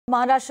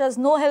Maharashtra's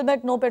No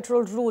Helmet No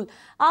Petrol rule.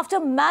 After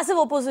massive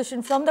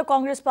opposition from the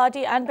Congress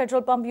party and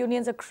petrol pump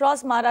unions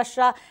across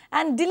Maharashtra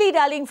and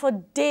dilly-dallying for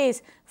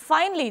days,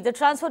 finally the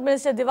Transport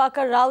Minister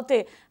Diwakar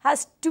Raote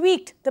has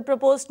tweaked the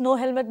proposed No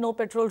Helmet No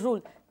Petrol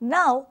rule.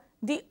 Now,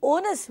 the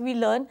onus, we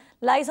learn,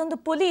 lies on the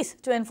police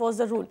to enforce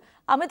the rule.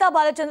 Amita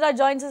Balachandra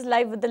joins us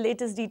live with the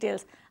latest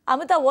details.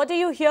 Amita, what are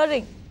you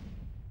hearing?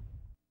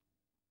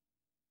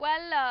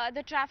 Well,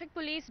 the traffic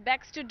police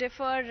begs to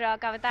differ,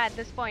 Kavita, at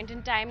this point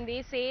in time.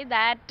 They say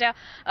that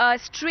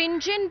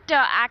stringent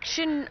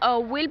action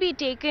will be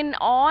taken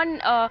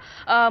on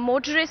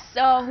motorists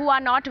who are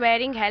not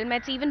wearing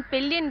helmets, even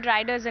pillion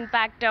riders, in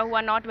fact, who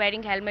are not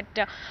wearing helmet,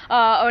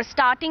 or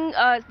starting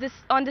this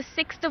on the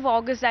 6th of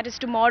August, that is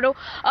tomorrow.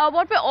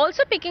 What we're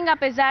also picking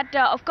up is that,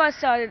 of course,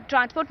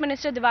 Transport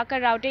Minister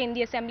Diwakar Raote in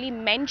the Assembly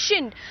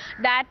mentioned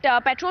that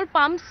petrol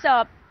pumps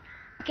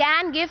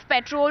can give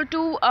petrol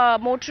to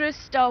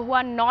motorists who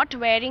are not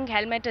wearing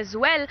helmet as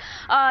well.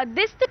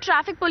 This, the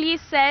traffic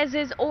police says,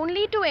 is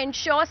only to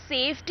ensure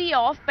safety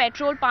of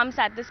petrol pumps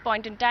at this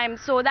point in time,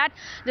 so that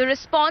the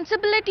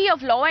responsibility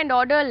of law and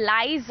order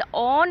lies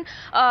on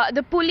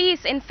the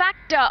police. In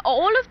fact,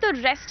 all of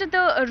the rest of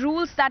the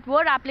rules that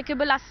were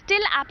applicable are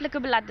still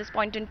applicable at this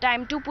point in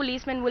time. 2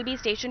 policemen will be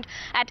stationed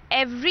at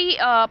every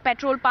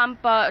petrol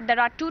pump. There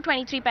are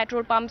 223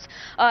 petrol pumps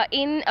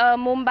in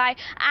Mumbai,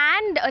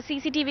 and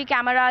CCTV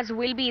cameras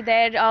will be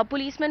there.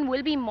 Policemen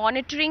will be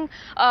monitoring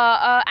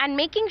and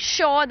making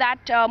sure that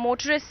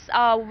motorists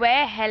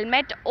wear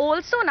helmet.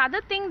 Also,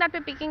 another thing that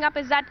we're picking up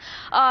is that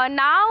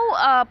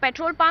now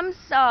petrol pumps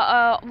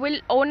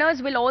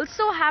owners will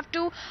also have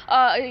to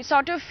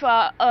sort of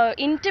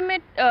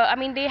intimate. I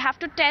mean, they have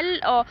to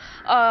tell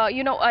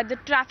the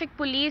traffic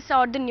police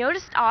or the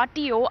nearest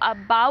RTO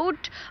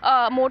about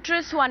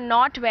motorists who are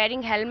not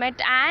wearing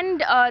helmet.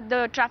 And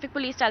the traffic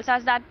police tells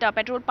us that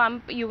petrol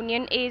pump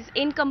union is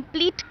in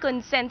complete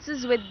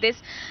consensus with this,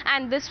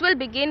 and this will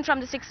begin from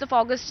the 6th of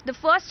August. The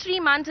first 3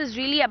 months is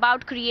really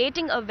about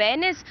creating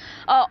awareness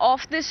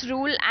of this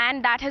rule,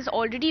 and that has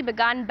already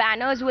begun.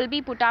 Banners will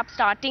be put up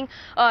starting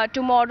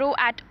tomorrow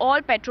at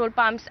all petrol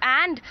pumps,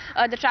 and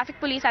the traffic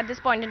police at this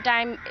point in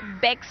time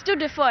begs to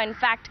differ. In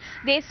fact,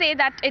 they say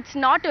that it's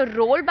not a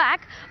rollback,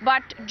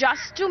 but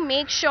just to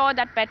make sure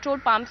that petrol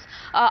pumps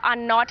are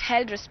not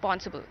held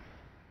responsible.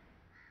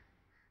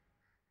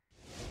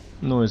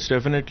 No, it's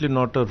definitely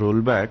not a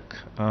rollback.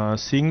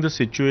 Seeing the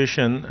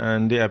situation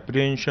and the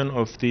apprehension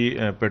of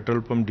the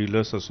Petrol Pump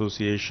Dealers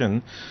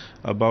Association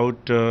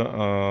about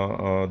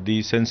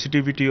the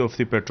sensitivity of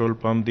the petrol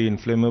pump, the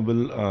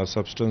inflammable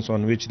substance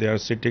on which they are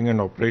sitting and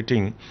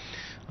operating,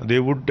 they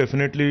would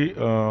definitely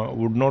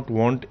would not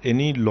want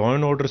any law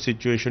and order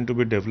situation to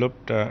be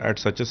developed at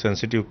such a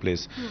sensitive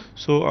place.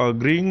 So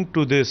agreeing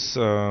to this,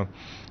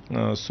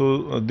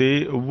 so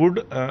they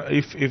would,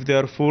 if they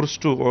are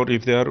forced to, or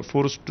if they are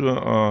forced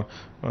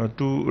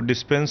to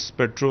dispense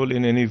petrol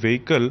in any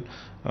vehicle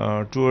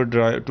to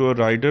a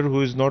rider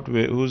who is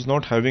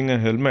not having a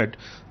helmet,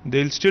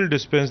 they'll still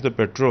dispense the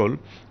petrol,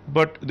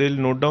 but they'll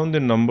note down the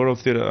number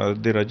of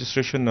the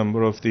registration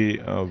number of the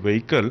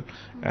vehicle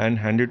and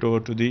hand it over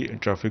to the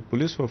traffic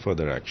police for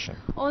further action.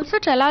 Also,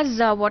 tell us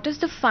what is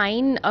the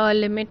fine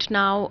limit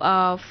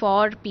now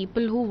for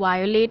people who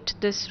violate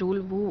this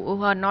rule,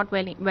 who are not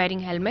wearing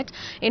helmets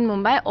in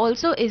Mumbai.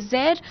 Also, is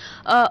there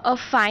a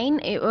fine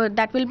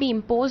that will be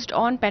imposed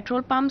on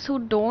petrol pumps who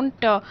don't,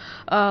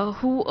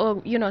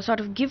 sort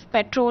of give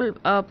petrol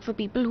for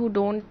people who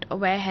don't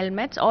wear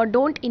helmets or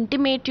don't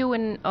intimate you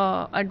in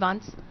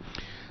advance?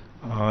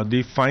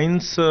 The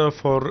fines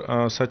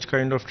for such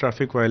kind of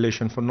traffic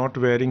violation for not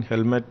wearing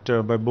helmet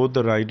by both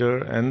the rider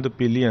and the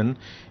pillion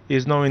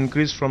is now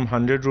increased from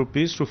 100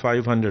 rupees to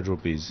 500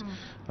 rupees.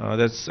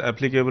 That's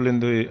applicable in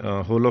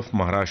the whole of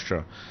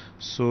Maharashtra.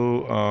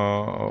 So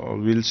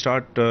we'll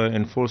start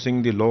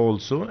enforcing the law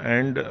also,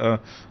 and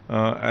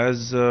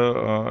as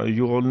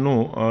you all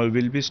know,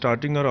 we'll be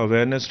starting our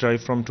awareness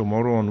drive from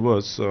tomorrow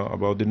onwards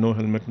about the No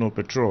Helmet No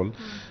Petrol.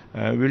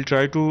 We'll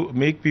try to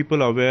make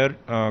people aware,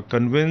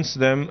 convince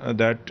them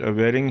that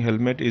wearing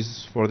helmet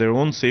is for their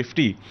own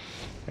safety,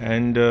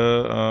 and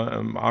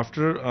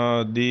after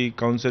the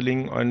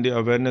counseling and the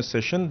awareness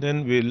session,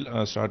 then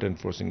we'll start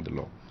enforcing the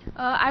law.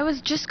 I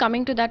was just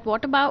coming to that.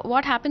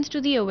 What happens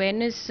to the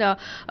awareness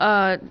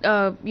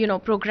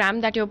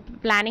program that you're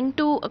planning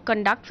to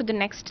conduct for the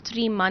next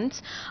 3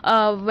 months,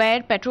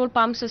 where petrol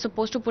pumps are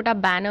supposed to put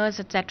up banners,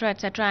 etc.,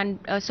 and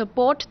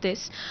support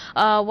this?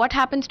 What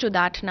happens to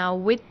that now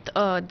with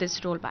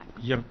this rollback?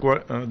 Yeah,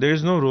 there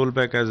is no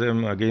rollback, as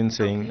I'm again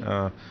saying.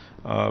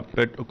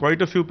 Okay.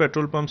 Quite a few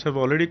petrol pumps have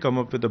already come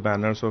up with the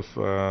banners of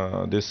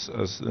this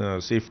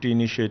safety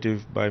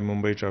initiative by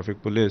Mumbai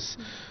Traffic Police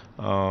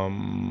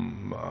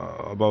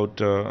about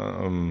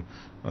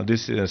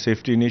this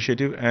safety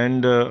initiative,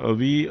 and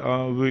we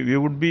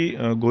would be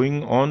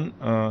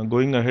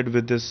going ahead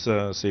with this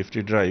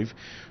safety drive.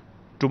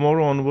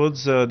 Tomorrow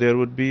onwards, there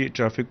would be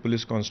traffic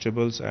police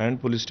constables and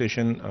police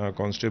station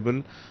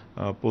constable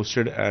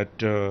posted at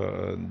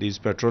these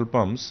petrol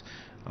pumps,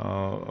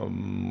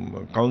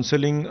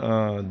 counseling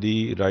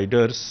the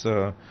riders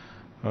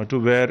to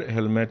wear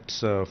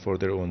helmets for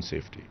their own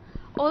safety.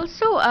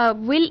 Also,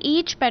 will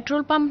each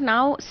petrol pump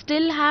now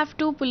still have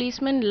 2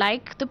 policemen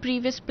like the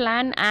previous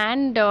plan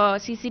and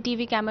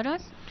CCTV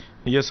cameras?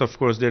 Yes, of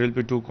course, there will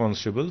be 2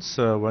 constables,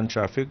 1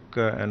 traffic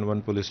and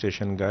 1 police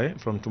station guy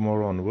from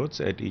tomorrow onwards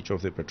at each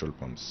of the petrol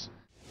pumps.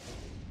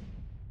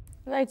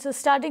 Right, so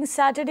starting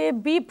Saturday,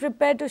 be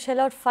prepared to shell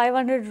out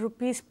 500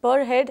 rupees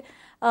per head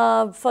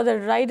for the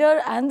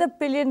rider and the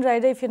pillion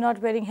rider if you're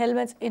not wearing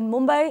helmets in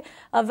Mumbai,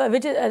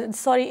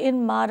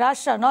 in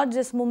Maharashtra, not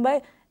just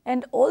Mumbai.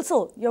 And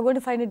also, you're going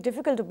to find it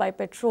difficult to buy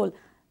petrol.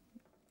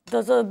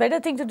 So the better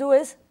thing to do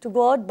is to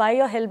go out, buy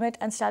your helmet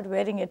and start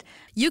wearing it.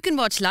 You can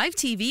watch live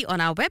TV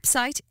on our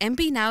website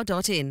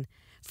mpnow.in.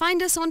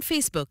 Find us on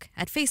Facebook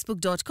at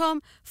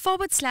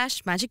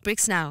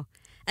facebook.com/magicbricksnow.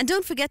 And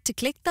don't forget to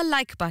click the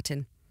like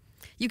button.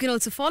 You can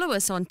also follow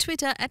us on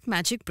Twitter at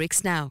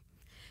magicbricksnow.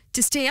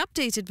 To stay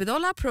updated with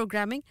all our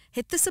programming,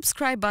 hit the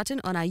subscribe button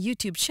on our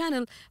YouTube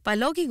channel by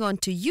logging on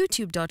to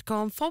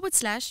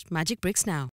youtube.com/magicbricksnow.